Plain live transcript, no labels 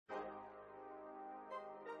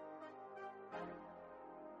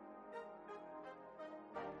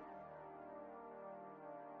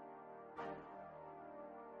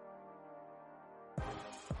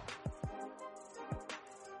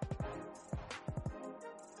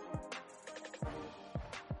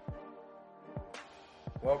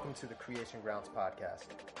Welcome to the Creation Grounds podcast,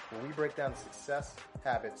 where we break down the success,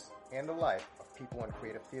 habits, and the life of people in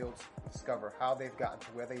creative fields, discover how they've gotten to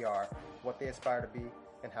where they are, what they aspire to be,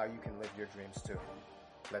 and how you can live your dreams too.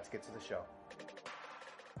 Let's get to the show.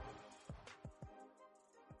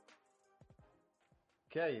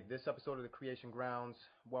 Okay, this episode of the Creation Grounds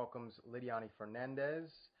welcomes Lidiane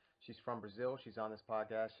Fernandez. She's from Brazil. She's on this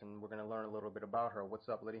podcast, and we're going to learn a little bit about her. What's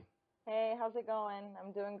up, Liddy? Hey, how's it going?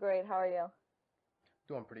 I'm doing great. How are you?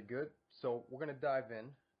 Doing pretty good. So we're going to dive in.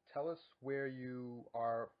 Tell us where you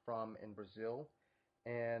are from in Brazil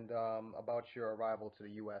and about your arrival to the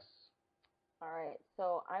U.S. All right.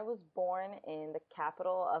 So I was born in the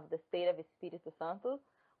capital of the state of Espírito Santo,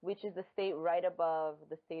 which is the state right above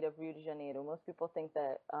the state of Rio de Janeiro. Most people think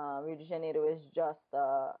that Rio de Janeiro is just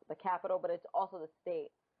the capital, but it's also the state.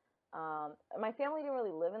 My family didn't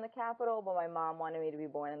really live in the capital, but my mom wanted me to be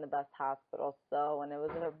born in the best hospital. So when it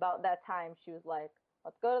was about that time, she was like,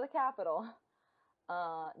 let's go to the capital.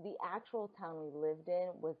 The actual town we lived in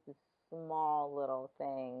was this small little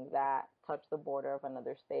thing that touched the border of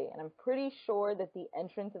another state. And I'm pretty sure that the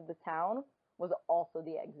entrance of the town was also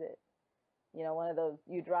the exit. You know, one of those,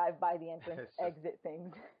 you drive by the entrance, exit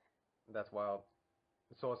things. That's wild.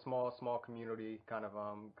 So a small community kind of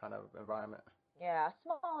environment. Yeah,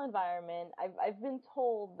 small environment. I've been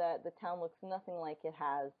told that the town looks nothing like it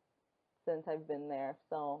has since I've been there.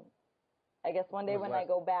 So I guess one day when I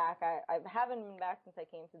go back, I haven't been back since I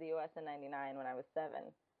came to the U.S. in '99 when I was 7.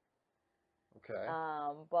 Okay.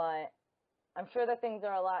 But I'm sure that things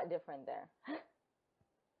are a lot different there.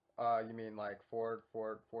 You mean like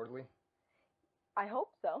Fordley? I hope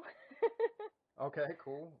so. Okay,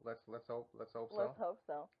 cool. Let's hope so. Let's hope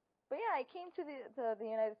so. But yeah, I came to the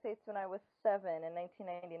United States when I was 7 in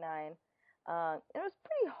 1999. It was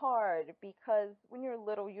pretty hard because when you're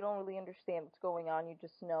little, you don't really understand what's going on. You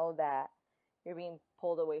just know that you're being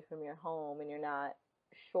pulled away from your home and you're not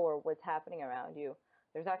sure what's happening around you.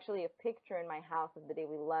 There's actually a picture in my house of the day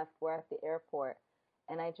we left. We're at the airport,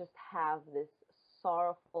 and I just have this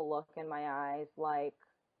sorrowful look in my eyes, like,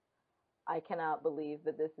 I cannot believe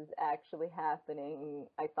that this is actually happening.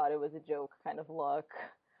 I thought it was a joke kind of look.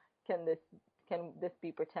 Can this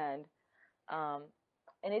be pretend? And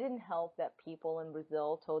it didn't help that people in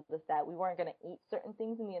Brazil told us that we weren't going to eat certain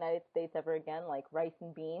things in the United States ever again, like rice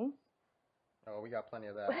and beans. Oh, we got plenty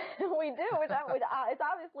of that. We do, which it's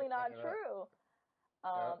obviously not true.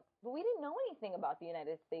 But we didn't know anything about the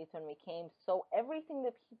United States when we came, so everything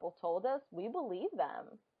that people told us, we believed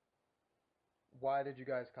them. Why did you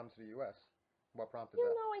guys come to the U.S.? What prompted that? You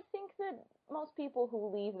know, I think that most people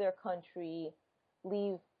who leave their country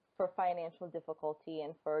leave for financial difficulty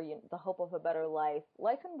and for the hope of a better life.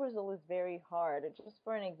 Life in Brazil is very hard. Just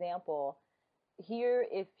for an example, here,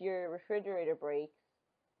 if your refrigerator breaks,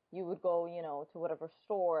 you would go, to whatever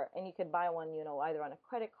store, and you could buy one, either on a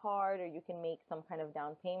credit card or you can make some kind of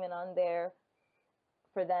down payment on there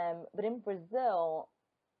for them. But in Brazil,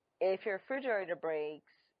 if your refrigerator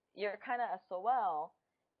breaks, you're kind of SOL,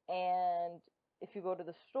 and if you go to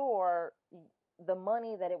the store, the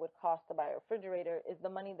money that it would cost to buy a refrigerator is the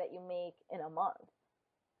money that you make in a month.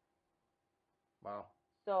 Wow.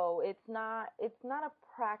 So it's not a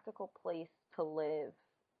practical place to live.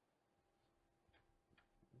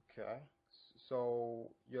 Okay. So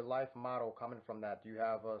your life motto coming from that, do you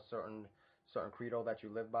have a certain credo that you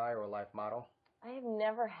live by or a life motto? I have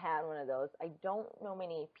never had one of those. I don't know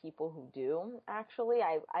many people who do, actually.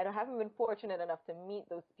 I haven't been fortunate enough to meet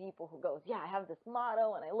those people who goes, yeah, I have this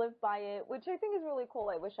motto and I live by it, which I think is really cool.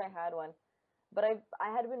 I wish I had one. But I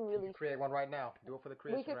had been really... You can create one right now. Do it for the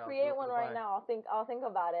creation We could rounds. create one right now. I'll think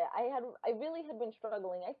about it. I really had been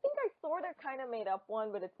struggling. I think I sort of kind of made up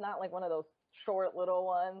one, but it's not like one of those short little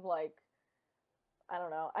ones, like, I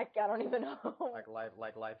don't know. I don't even know. Like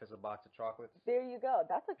life is a box of chocolates. There you go.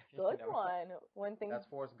 That's a good one. That's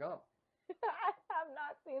Forrest Gump. I have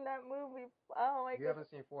not seen that movie. Oh my god. You haven't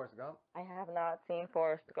seen Forrest Gump? I have not seen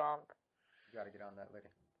Forrest Gump. You got to get on that, lady.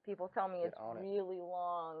 People tell me it's really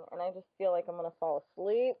long, and I just feel like I'm gonna fall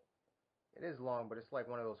asleep. It is long, but it's like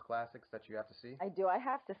one of those classics that you have to see. I do. I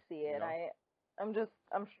have to see it.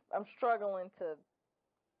 I'm struggling to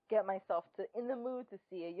get myself in the mood to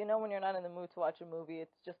see it. When you're not in the mood to watch a movie,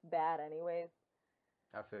 it's just bad anyways.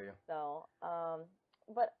 I feel you. So,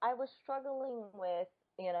 but I was struggling with,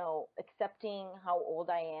 accepting how old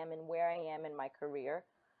I am and where I am in my career.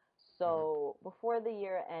 So before the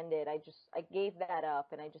year ended, I gave that up,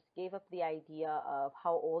 and I just gave up the idea of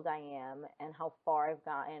how old I am and how far I've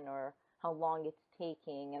gotten or how long it's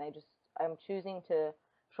taking. And I'm choosing to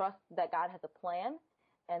trust that God has a plan,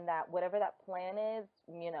 and that whatever that plan is,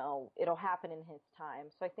 it'll happen in his time.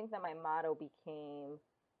 So I think that my motto became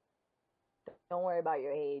don't worry about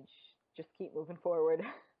your age. Just keep moving forward.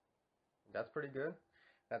 That's pretty good.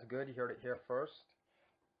 That's good. You heard it here first.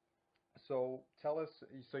 So tell us,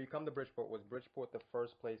 so you come to Bridgeport. Was Bridgeport the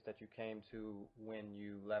first place that you came to when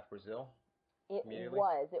you left Brazil It immediately?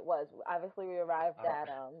 was. It was. Obviously, we arrived Out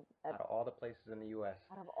of at out of all the places in the U.S.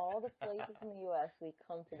 out of all the places in the U.S., we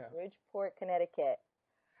come to Yeah. Bridgeport, Connecticut,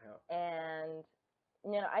 Yeah. and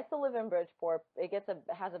I still live in Bridgeport. It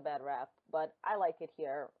has a bad rap, but I like it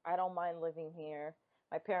here. I don't mind living here.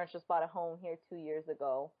 My parents just bought a home here 2 years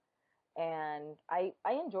ago, and I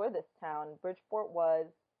enjoy this town. Bridgeport was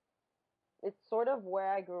it's sort of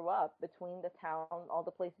where I grew up between the town, all the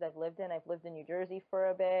places I've lived in. I've lived in New Jersey for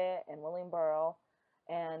a bit and Willingboro,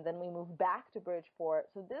 and then we moved back to Bridgeport.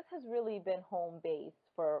 So this has really been home base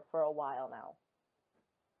for a while now.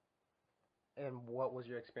 And what was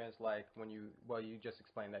your experience like when well, you just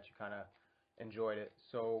explained that you kind of enjoyed it.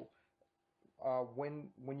 So, when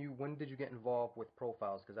did you get involved with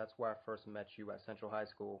Profiles? Because that's where I first met you at Central High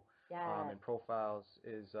School. Yes. And Profiles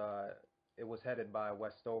is it was headed by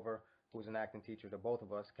Wes Stover, who was an acting teacher to both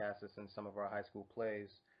of us, cast us in some of our high school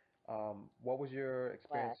plays. What was your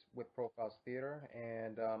experience Wes. with Profiles Theater,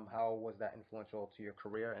 and how was that influential to your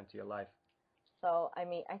career and to your life? So, I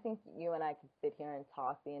mean, I think you and I could sit here and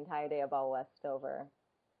talk the entire day about Wes Stover.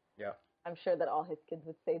 Yeah. I'm sure that all his kids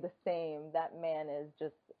would say the same. That man is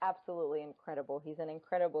just absolutely incredible. He's an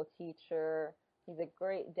incredible teacher. He's a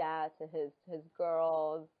great dad to his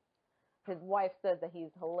girls. His wife says that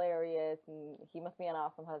he's hilarious and he must be an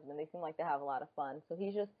awesome husband. They seem like they have a lot of fun. So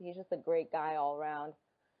he's just a great guy all around.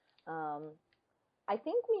 Um, I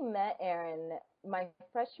think we met Aaron my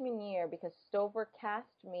freshman year because Stover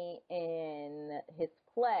cast me in his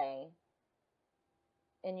play,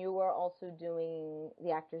 and you were also doing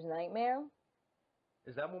The Actor's Nightmare.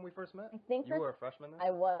 Is that when we first met? I think You that's were a freshman then?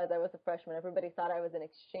 I was a freshman. Everybody thought I was an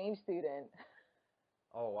exchange student.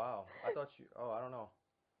 Oh wow. I thought you. Oh, I don't know.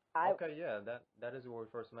 I Okay, yeah, that is where we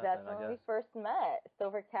first met That's then, I when we guess. first met.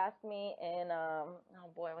 Stover cast me in oh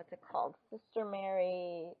boy, what's it called? Sister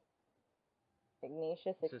Mary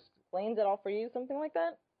Ignatius It's just explains it all for you, something like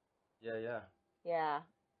that. yeah, yeah. Yeah,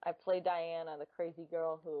 I played Diana, the crazy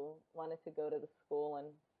girl who wanted to go to the school and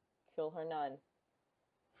kill her nun.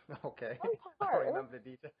 Okay. Fun I don't part. It was remember the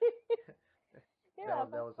details. yeah,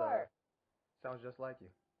 That fun was part. sounds just like you.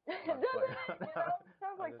 No, I'm just Doesn't playing. it?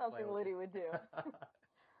 Sounds I'm like just something playing with you. Liddy would do.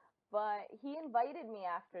 But he invited me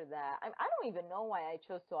after that. I don't even know why I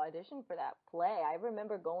chose to audition for that play. I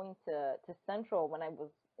remember going to Central when I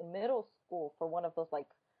was in middle school for one of those like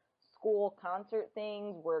school concert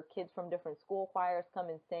things where kids from different school choirs come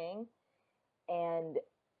and sing, and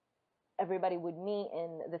everybody would meet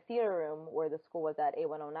in the theater room where the school was at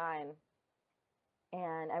A109.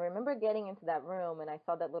 And I remember getting into that room and I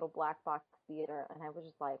saw that little black box theater and I was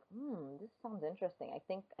just like, this sounds interesting. I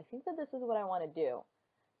think that this is what I want to do.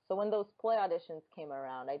 So when those play auditions came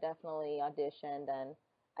around, I definitely auditioned, and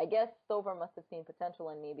I guess Stover must have seen potential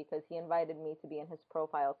in me because he invited me to be in his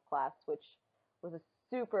profiles class, which was a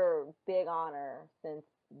super big honor since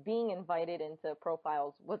being invited into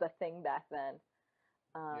profiles was a thing back then.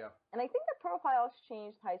 Um, Yeah. and I think the profiles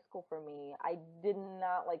changed high school for me. I did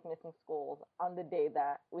not like missing school on the day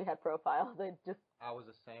that we had profiles. I just I was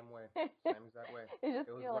the same way. it Same exact way. just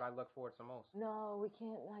It was feel what like I looked forward to most. no,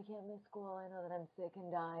 I can't miss school. I know that I'm sick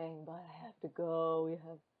and dying, but I have to go. We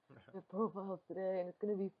have profiles today and it's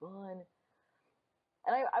gonna be fun.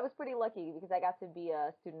 And I was pretty lucky because I got to be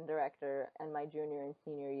a student director in my junior and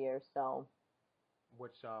senior year. So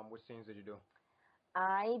Which scenes did you do?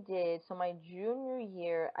 I did, so my junior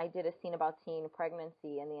year, I did a scene about teen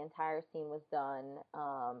pregnancy, and the entire scene was done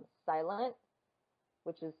silent,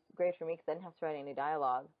 which is great for me because I didn't have to write any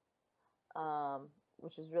dialogue, um,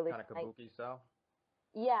 which is really Kind of nice. kabuki style?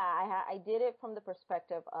 Yeah, I did it from the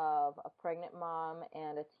perspective of a pregnant mom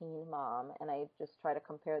and a teen mom, and I just try to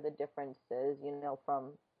compare the differences,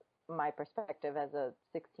 from my perspective as a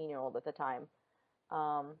 16-year-old at the time.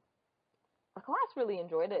 Um, the class really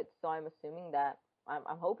enjoyed it, so I'm assuming that I'm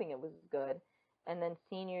hoping it was good. And then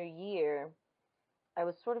senior year, I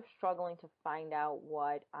was sort of struggling to find out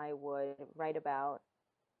what I would write about,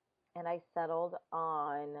 and I settled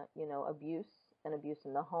on, abuse and abuse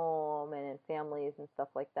in the home and in families and stuff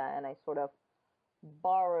like that. And I sort of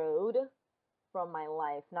borrowed from my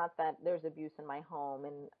life. Not that there's abuse in my home,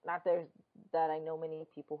 and not there's that I know many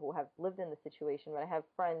people who have lived in the situation, but I have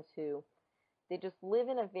friends who they just live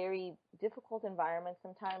in a very difficult environment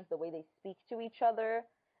sometimes, the way they speak to each other,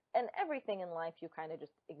 and everything in life you kind of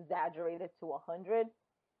just exaggerate it to 100.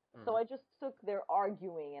 So Hmm. I just took their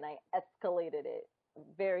arguing and I escalated it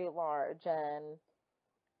very large, and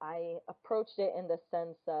I approached it in the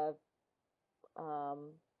sense of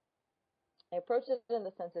I approached it in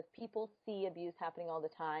the sense of people see abuse happening all the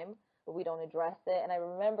time, but we don't address it. And I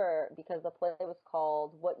remember because the play was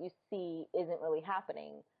called "What You See Isn't Really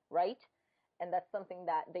Happening," right? And that's something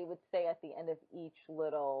that they would say at the end of each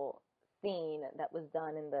little scene that was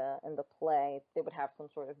done in the play. They would have some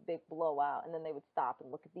sort of big blowout, and then they would stop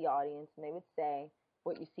and look at the audience, and they would say,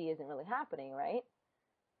 "What you see isn't really happening," right?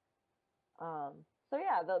 So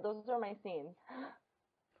yeah, those are my scenes.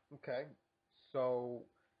 Okay. So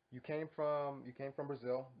you came from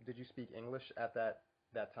Brazil. Did you speak English at that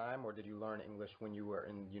time, or did you learn English when you were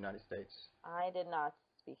in the United States? I did not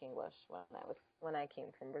speak English when I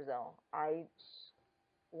came from Brazil. I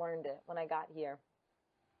learned it when I got here.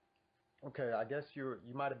 Okay, I guess you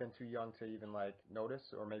might have been too young to even like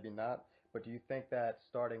notice, or maybe not. But do you think that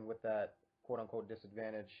starting with that quote unquote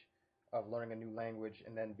disadvantage of learning a new language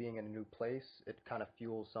and then being in a new place, it kind of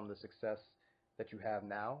fuels some of the success that you have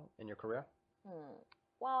now in your career? Hmm.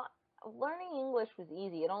 Well, learning English was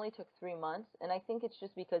easy. It only took 3 months, and I think it's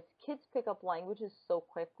just because kids pick up languages so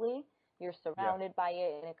quickly. You're Yeah. surrounded by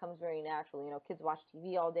it, and it comes very naturally. You know, kids watch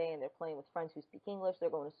TV all day, and they're playing with friends who speak English. They're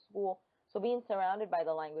going to school, so being surrounded by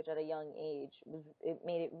the language at a young age it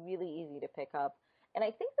made it really easy to pick up. And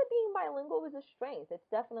I think that being bilingual is a strength. It's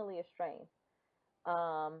definitely a strength.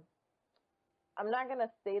 Um, I'm not gonna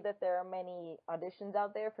say that there are many auditions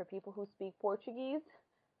out there for people who speak Portuguese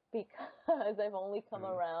because I've only come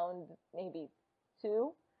Mhm. around maybe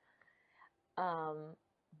two. Um,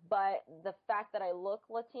 but the fact that I look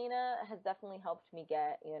Latina has definitely helped me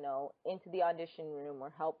get, into the audition room or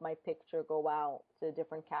help my picture go out to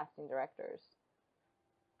different casting directors.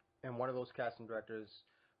 And one of those casting directors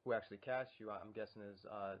who actually cast you, I'm guessing, is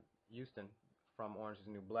Houston from Orange is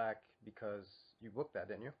the New Black because you booked that,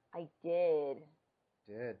 didn't you? I did.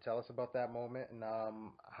 Did. Tell us about that moment and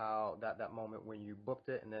how that moment when you booked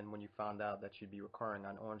it and then when you found out that you'd be recurring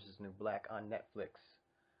on Orange is the New Black on Netflix.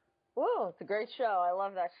 Whoa, it's a great show. I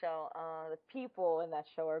love that show. The people in that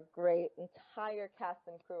show are great. Entire cast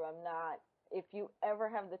and crew. I'm not. If you ever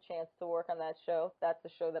have the chance to work on that show, that's the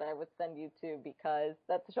show that I would send you to because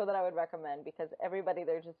that's the show that I would recommend because everybody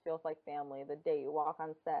there just feels like family the day you walk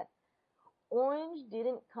on set. Orange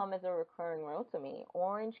didn't come as a recurring role to me.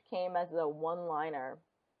 Orange came as a one-liner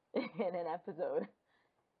in an episode.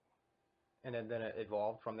 And then it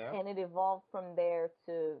evolved from there. And it evolved from there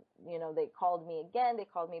to, they called me again, they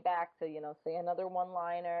called me back to, say another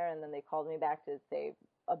one-liner, and then they called me back to say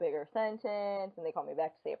a bigger sentence, and they called me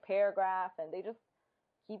back to say a paragraph, and they just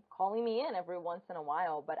keep calling me in every once in a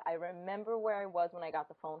while. But I remember where I was when I got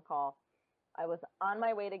the phone call. I was on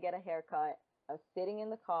my way to get a haircut. I was sitting in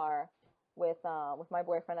the car with my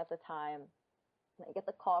boyfriend at the time. And I get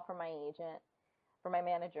the call from my agent, from my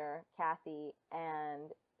manager, Kathy,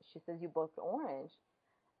 and she says, "You booked Orange."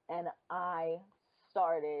 And I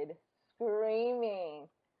started screaming.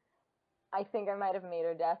 I think I might have made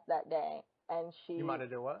her death that day. And You might have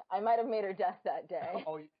did what? I might have made her death that day.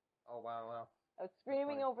 Oh, oh wow, wow. I was That's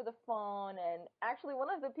screaming funny. over the phone, and actually, one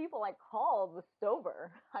of the people I called was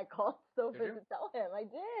Stover. I called Did Stover you? to tell him. I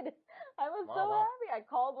did. I was so Wow, wow. happy. I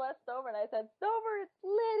called Wes Stover and I said, "Stover, it's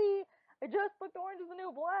Liddy. I just booked Orange is the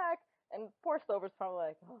New Black." And poor Stover's probably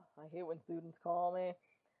like, "Oh, I hate when students call me."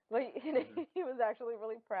 But Hmm. he was actually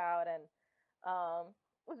really proud, and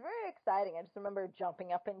it was very exciting. I just remember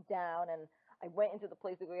jumping up and down, and I went into the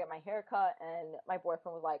place to go get my hair cut, and my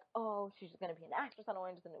boyfriend was like, "Oh, she's going to be an actress on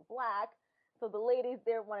Orange is the New Black." So the ladies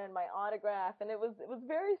there wanted my autograph, and it was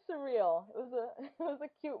very surreal. It was a it was a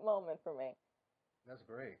cute moment for me. That's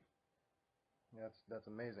great. That's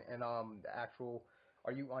amazing. And the actual,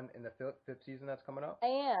 are you on in the fifth season that's coming up, I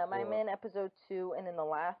am. I'm or in episode 2 and in the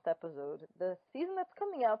last episode. The season that's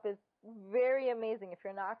coming up is very amazing. If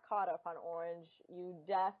you're not caught up on Orange, you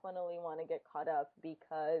definitely want to get caught up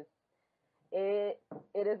because it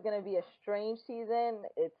it is going to be a strange season.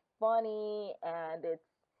 It's funny and it's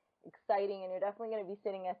exciting, and you're definitely going to be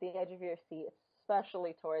sitting at the edge of your seat,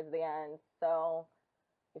 especially towards the end. So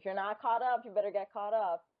if you're not caught up, you better get caught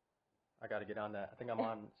up. I got to get on that. I think I'm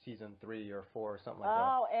on season 3 or 4 or something like that.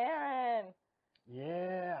 Oh, Aaron.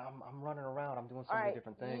 Yeah, I'm running around. I'm doing so All many right,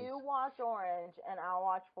 different things. you watch Orange, and I'll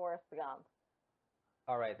watch Forrest Gump.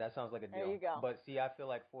 All right, that sounds like a There deal. you go. But see, I feel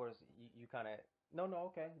like Forrest, you kind of no, no,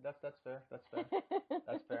 okay, that's fair. That's fair.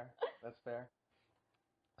 That's fair. That's fair.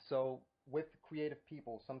 So with creative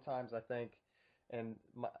people, sometimes I think, and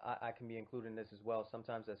I can be included in this as well.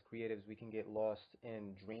 Sometimes as creatives, we can get lost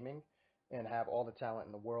in dreaming and have all the talent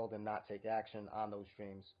in the world and not take action on those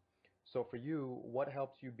dreams. So for you, what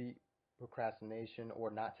helps you beat procrastination or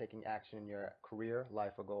not taking action in your career,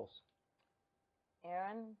 life, or goals?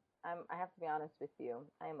 Aaron, I have to be honest with you.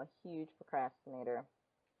 I am a huge procrastinator.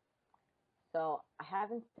 So I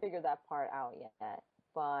haven't figured that part out yet.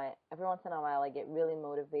 But every once in a while, I get really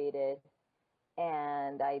motivated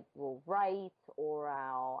and I will write, or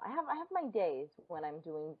I have my days when I'm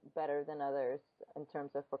doing better than others in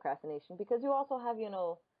terms of procrastination, because you also have,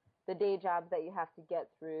 the day jobs that you have to get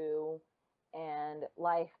through and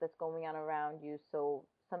life that's going on around you. So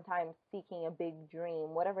sometimes seeking a big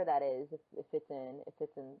dream, whatever that is, if it's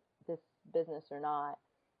in this business or not,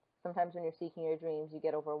 sometimes when you're seeking your dreams, you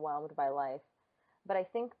get overwhelmed by life. But I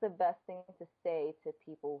think the best thing to say to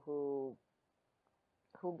people who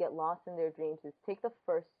get lost in their dreams is take the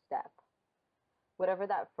first step, whatever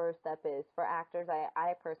that first step is. For actors,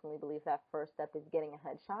 I personally believe that first step is getting a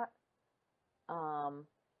headshot, um,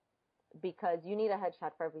 because you need a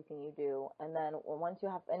headshot for everything you do. And then once you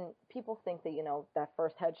have, and people think that, that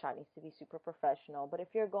first headshot needs to be super professional. But if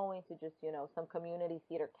you're going to just, some community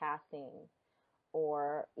theater casting,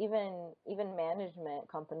 or even management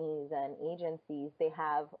companies and agencies, they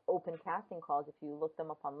have open casting calls if you look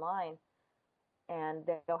them up online, and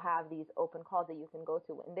they'll have these open calls that you can go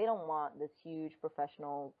to, and they don't want this huge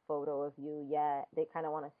professional photo of you yet. They kind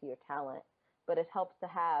of want to see your talent, but it helps to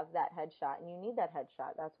have that headshot, and you need that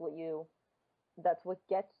headshot. That's what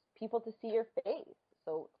gets people to see your face.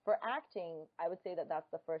 So for acting, I would say that that's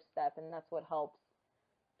the first step, and that's what helps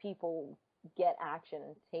people get action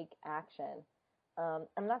and take action.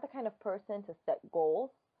 I'm not the kind of person to set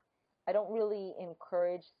goals. I don't really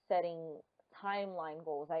encourage setting timeline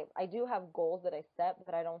goals. I do have goals that I set,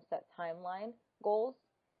 but I don't set timeline goals.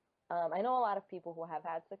 I know a lot of people who have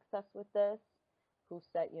had success with this, who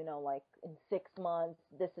set, like in 6 months,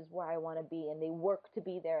 this is where I want to be, and they work to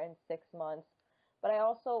be there in 6 months. But I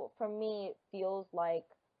also, for me, it feels like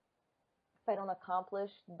if I don't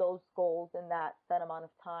accomplish those goals in that set amount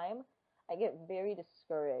of time, I get very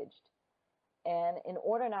discouraged. And in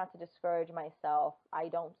order not to discourage myself, I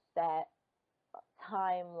don't set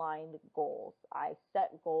timelined goals. I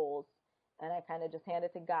set goals and I kind of just hand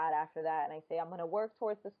it to God after that. And I say, I'm going to work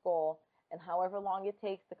towards this goal. And however long it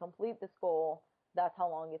takes to complete this goal, that's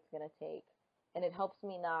how long it's going to take. And it helps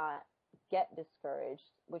me not get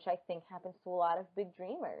discouraged, which I think happens to a lot of big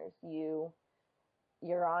dreamers.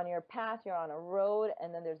 You're on your path, you're on a road,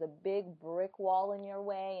 and then there's a big brick wall in your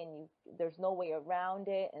way, and there's no way around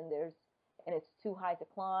it, and it's too high to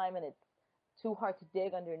climb, and it's too hard to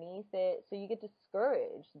dig underneath it. So you get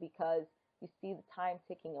discouraged because you see the time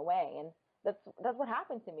ticking away, and that's what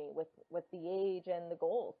happened to me with the age and the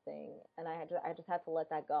goals thing, and I just had to let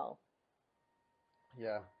that go.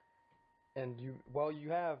 Yeah. And you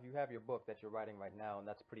have your book that you're writing right now, and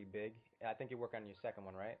that's pretty big. I think you're working on your second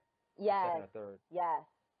one, right? Or second Yes, or third. yes.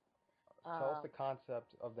 Tell us Um, the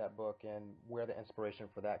concept of that book and where the inspiration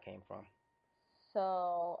for that came from.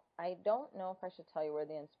 So I don't know if I should tell you where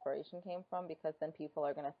the inspiration came from, because then people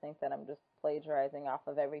are gonna think that I'm just plagiarizing off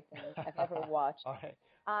of everything I've ever watched. All right.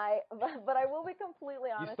 But I will be completely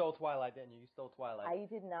You honest. stole Twilight, didn't you? You stole Twilight. I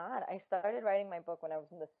did not. I started writing my book when I was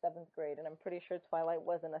in the seventh grade, and I'm pretty sure Twilight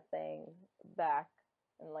wasn't a thing back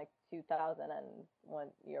in like 2000, and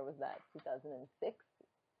what year was that? 2006.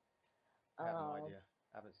 I have no Um, idea.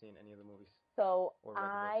 I haven't seen any of the movies So or read the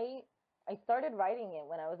books. I started writing it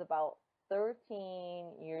when I was about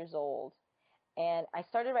 13 years old. And I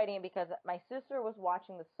started writing it because my sister was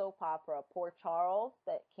watching the soap opera Port Charles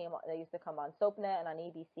that used to come on SoapNet and on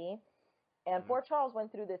ABC. And Hmm. Port Charles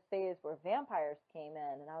went through this phase where vampires came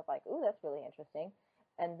in, and I was like, "Ooh, that's really interesting."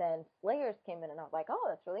 And then Slayers came in, and I was like, "Oh,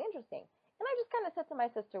 that's really interesting." And I just kind of said to my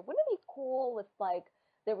sister, "Wouldn't it be cool if like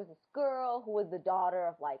there was this girl who was the daughter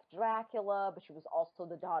of like Dracula, but she was also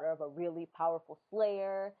the daughter of a really powerful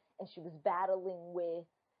Slayer, and she was battling with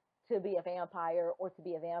to be a vampire or to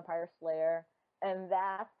be a vampire slayer?" And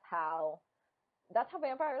that's how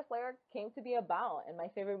Vampire Slayer came to be about. And my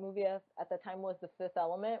favorite movie at the time was The Fifth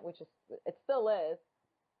Element, which is it still is,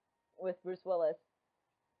 with Bruce Willis.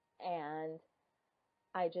 And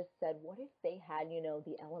I just said, what if they had,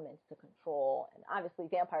 the elements to control? And obviously,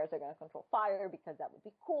 vampires are going to control fire because that would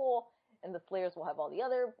be cool, and the Slayers will have all the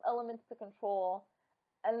other elements to control.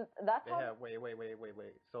 And that's They how, have wait.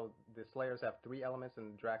 So the Slayers have three elements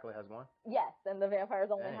and Dracula has one? yes, and the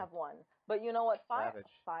vampires only Dang. have one. But you know what? Savage.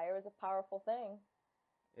 Fire is a powerful thing.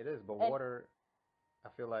 It is, but And water, I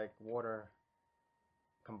feel like water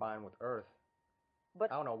combined with earth.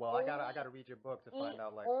 but I don't know. Well, I only gotta read your book to eat find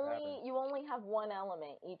out like what happens. only you only have one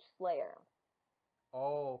element each Slayer.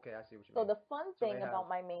 Oh, okay, I see what you So mean. the fun So they thing have about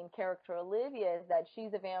my main character Olivia is that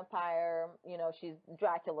she's a vampire, she's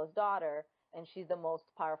Dracula's daughter, and she's the most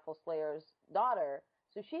powerful Slayer's daughter.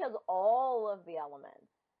 So she has all of the elements.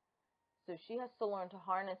 So she has to learn to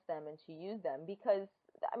harness them and to use them because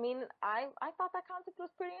I mean, I thought that concept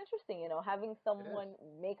was pretty interesting, having It is. someone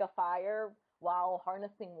make a fire while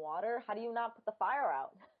harnessing water. How do you not put the fire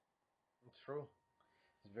out? It's true.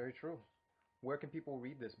 It's very true. Where can people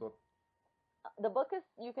read this book? The book is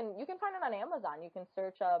you can find it on Amazon. You can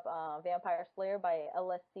search up Vampire Slayer by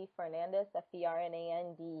L.S.C. Fernandez,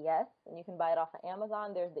 Fernandes, and you can buy it off of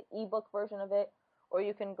Amazon. There's the ebook version of it, or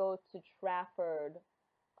you can go to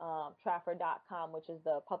Trafford.com, which is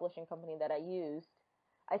the publishing company that I used.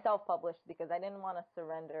 I self-published because I didn't want to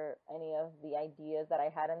surrender any of the ideas that I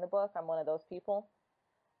had in the book. I'm one of those people.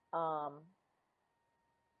 Um,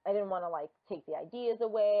 I didn't want to like take the ideas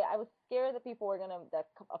away. I was scared that that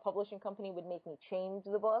a publishing company would make me change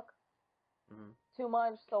the book Hmm. too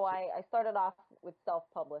much. So I started off with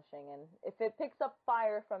self-publishing, and if it picks up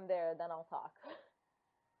fire from there, then I'll talk.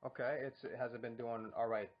 Okay. Has it been doing all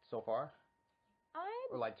right so far,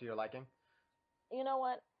 or I, like to your liking? you know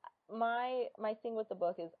what? My thing with the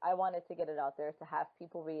book is I wanted to get it out there to have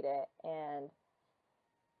people read it, and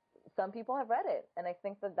some people have read it, and I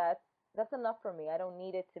think that's enough for me. I don't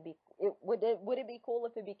need it to be. Would it be cool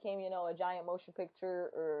if it became a giant motion picture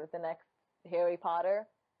or the next Harry Potter?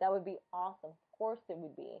 That would be awesome. Of course it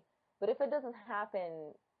would be. But if it doesn't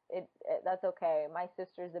happen, that's okay. My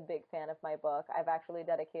sister's a big fan of my book. I've actually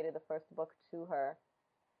dedicated the first book to her,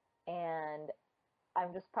 and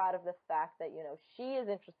I'm just proud of the fact that she is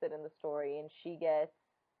interested in the story and she gets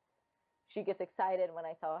excited when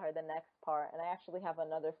I tell her the next part. And I actually have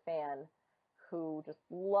another fan who just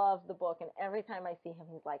loves the book. And every time I see him,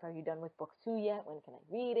 he's like, "Are you done with book 2 yet? When can I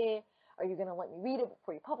read it? Are you going to let me read it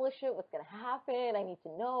before you publish it? What's going to happen? I need to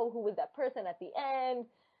know who was that person at the end."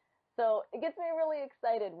 So it gets me really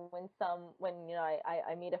excited when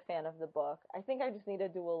I meet a fan of the book. I think I just need to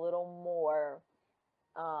do a little more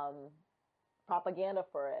um, propaganda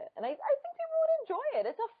for it. And I think people would enjoy it.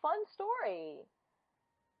 It's a fun story.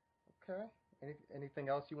 Okay. Anything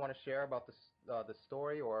else you want to share about the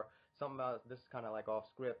story or something about this is kind of like off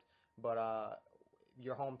script, but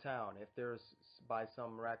your hometown. If there's by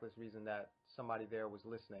some miraculous reason that somebody there was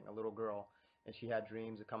listening, a little girl, and she had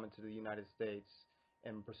dreams of coming to the United States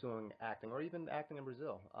and pursuing acting or even acting in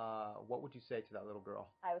Brazil, what would you say to that little girl?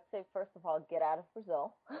 I would say, first of all, get out of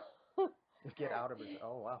Brazil. Get out of Brazil.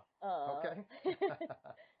 Oh wow. uh, Okay.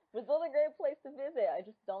 Brazil's a great place to visit. I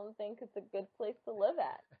just don't think it's a good place to live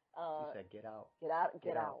at. She said, "Get out. Get out, Get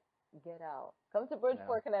get out." out, get out. Come to Now,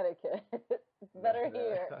 Bridgeport, Connecticut. It's better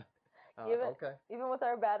here, even okay. even with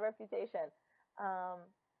our bad reputation. Um,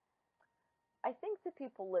 I think to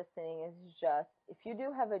people listening is just if you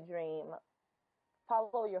do have a dream,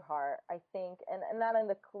 follow your heart. I think, and not in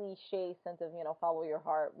the cliche sense of follow your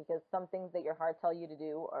heart, because some things that your heart tell you to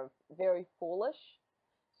do are very foolish.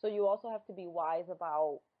 So you also have to be wise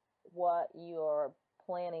about what you're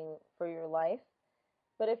planning for your life.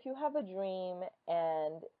 But if you have a dream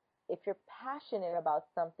and if you're passionate about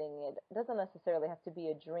something, it doesn't necessarily have to be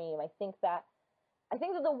a dream. I think that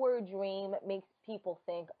the word dream makes people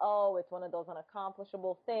think, oh, it's one of those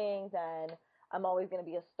unaccomplishable things, and I'm always going to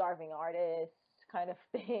be a starving artist kind of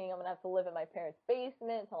thing. I'm going to have to live in my parents'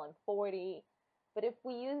 basement until I'm 40. But if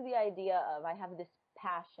we use the idea of I have this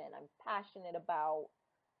passion, I'm passionate about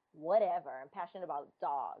whatever, I'm passionate about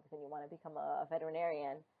dogs, and you want to become a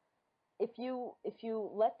veterinarian, if you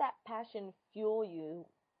let that passion fuel you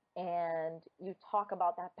and you talk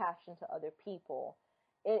about that passion to other people,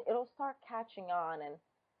 it'll start catching on. And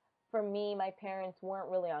for me, my parents weren't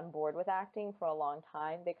really on board with acting for a long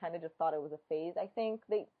time. They kind of just thought it was a phase. I think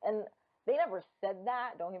they never said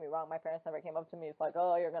that. Don't get me wrong. My parents never came up to me. It's like,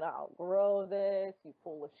 "Oh, you're gonna outgrow this, you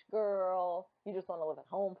foolish girl. You just want to live at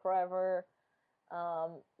home forever."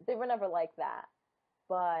 They were never like that.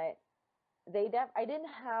 But I didn't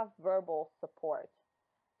have verbal support.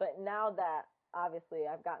 But now that obviously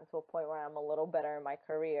I've gotten to a point where I'm a little better in my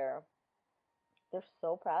career, they're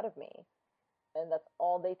so proud of me. And that's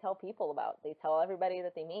all they tell people about. They tell everybody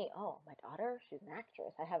that they meet, "Oh, my daughter, she's an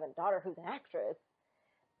actress. I have a daughter who's an actress."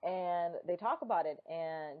 And they talk about it,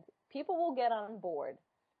 and people will get on board.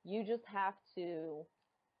 You just have to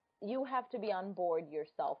be on board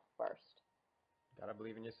yourself first. Gotta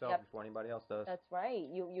believe in yourself Yep. before anybody else does. That's right.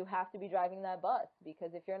 You have to be driving that bus,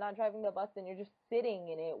 because if you're not driving the bus, then you're just sitting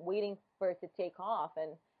in it waiting for it to take off,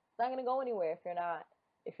 and it's not going to go anywhere if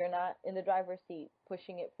you're not in the driver's seat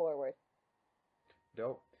pushing it forward.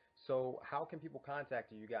 Dope. So, how can people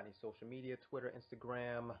contact you? You got any social media, Twitter,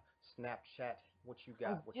 Instagram, Snapchat? What you I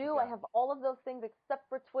got? What you do. I got? have all of those things except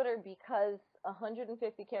for Twitter because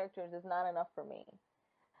 150 characters is not enough for me.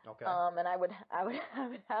 Okay. And I would I would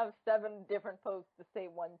have 7 different posts to say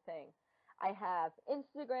one thing. I have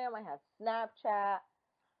Instagram, I have Snapchat,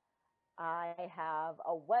 I have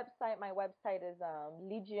a website. My website is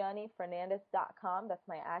ligianifernandez.com. That's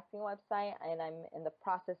my acting website, and I'm in the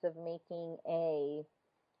process of making an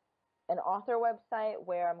author website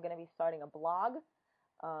where I'm going to be starting a blog.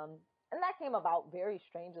 And that came about very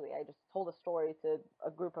strangely. I just told a story to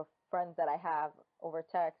a group of friends that I have over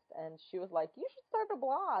text, and she was like, "You should start a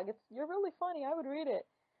blog. You're really funny. I would read it."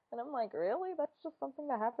 And I'm like, "Really? That's just something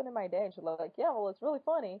that happened in my day." And she's like, "Yeah, well, it's really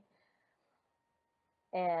funny."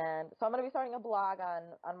 And so I'm going to be starting a blog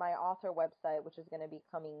on my author website, which is going to be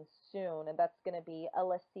coming soon, and that's going to be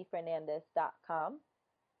lscfernandez.com.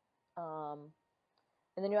 And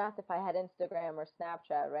then you asked if I had Instagram or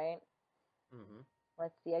Snapchat, right? Mm-hmm.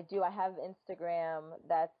 Let's see. I do. I have Instagram.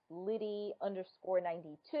 That's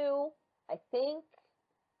Liddy_92. I think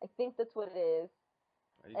that's what it is.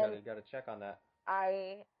 You got to check on that.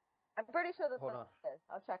 I'm pretty sure that's Hold what on. it is.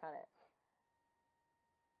 I'll check on it.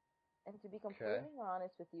 And to be completely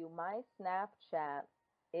honest with you, my Snapchat,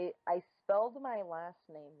 I spelled my last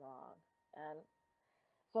name wrong. And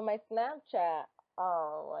so my Snapchat,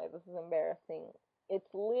 oh, this is embarrassing.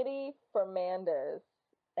 It's Liddy Fernandez,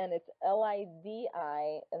 and it's Lidi,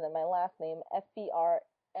 and then my last name,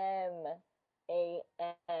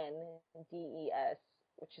 Fermandes,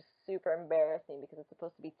 which is super embarrassing because it's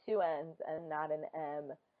supposed to be two N's and not an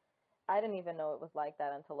M. I didn't even know it was like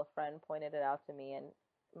that until a friend pointed it out to me, and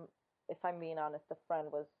if I'm being honest, the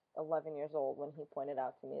friend was 11 years old when he pointed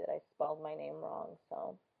out to me that I spelled my name wrong.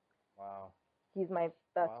 So, wow, he's my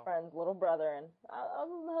best friend's little brother, and that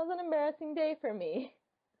was an embarrassing day for me.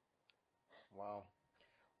 Wow.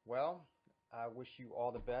 Well, I wish you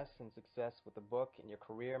all the best and success with the book and your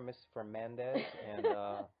career, Miss Fernandez. And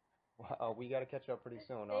we got to catch up pretty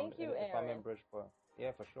soon. Thank you, Aaron. If I'm in Bridgeport.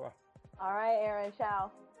 Yeah, for sure. All right, Aaron.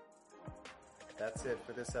 Ciao. That's it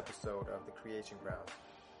for this episode of The Creation Grounds.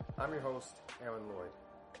 I'm your host, Aaron Lloyd.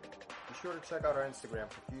 Be sure to check out our Instagram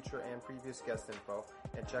for future and previous guest info,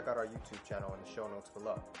 and check out our YouTube channel in the show notes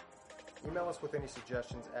below. Email us with any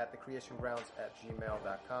suggestions at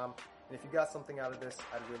thecreationgrounds@gmail.com. And if you got something out of this,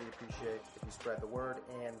 I'd really appreciate if you spread the word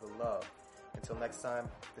and the love. Until next time,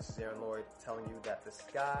 this is Aaron Lloyd telling you that the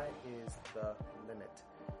sky is the limit.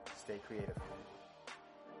 Stay creative.